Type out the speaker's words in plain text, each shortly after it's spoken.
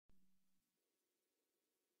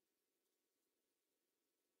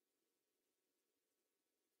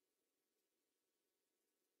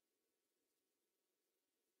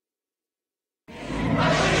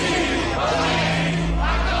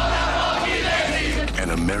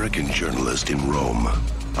An American journalist in Rome,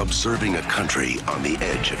 observing a country on the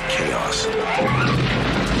edge of chaos.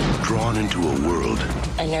 Drawn into a world.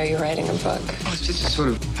 I know you're writing a book. It's just sort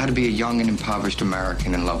of how to be a young and impoverished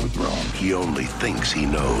American in love with Rome. He only thinks he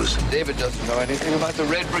knows. David doesn't know anything about the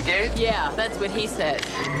Red Brigade. Yeah, that's what he said.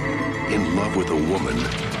 In love with a woman.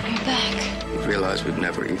 You're back. We realized we've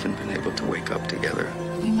never even been able to wake up together.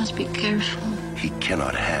 We must be careful. He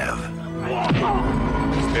cannot have.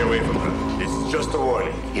 Stay away from her. It's just a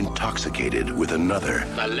warning. Intoxicated with another.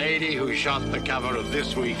 The lady who shot the cover of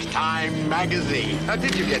this week's Time magazine. How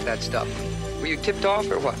did you get that stuff? Were you tipped off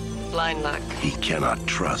or what? Blind luck. He cannot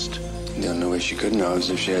trust. The only way she could know is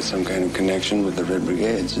if she had some kind of connection with the Red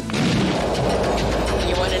Brigades. You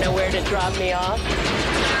want to know where to drop me off?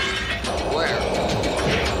 Where?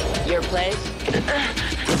 Your place?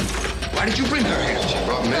 Why did you bring her here? She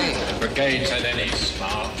brought me. Brigades had any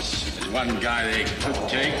smarts. There's one guy they could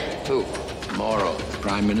take. Who? Moro.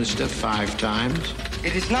 Prime Minister 5 times.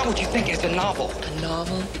 It is not what you think. It's a novel. A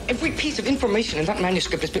novel? Every piece of information in that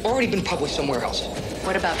manuscript has already been published somewhere else.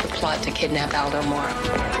 What about the plot to kidnap Aldo Moro?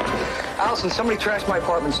 Allison, somebody trashed my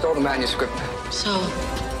apartment and stole the manuscript. So,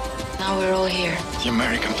 now we're all here. The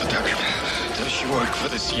American photographer. Does she work for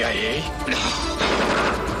the CIA?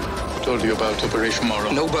 Who told you about Operation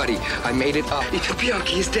Moro? Nobody. I made it up. If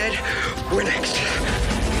Bianchi is dead, we're next.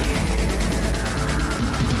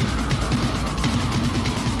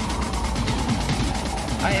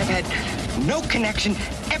 I have had no connection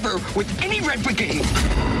ever with any Red Brigade.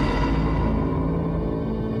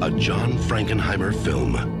 A John Frankenheimer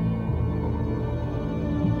film.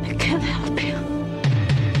 I can't help you.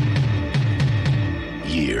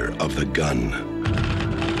 Year of the Gun.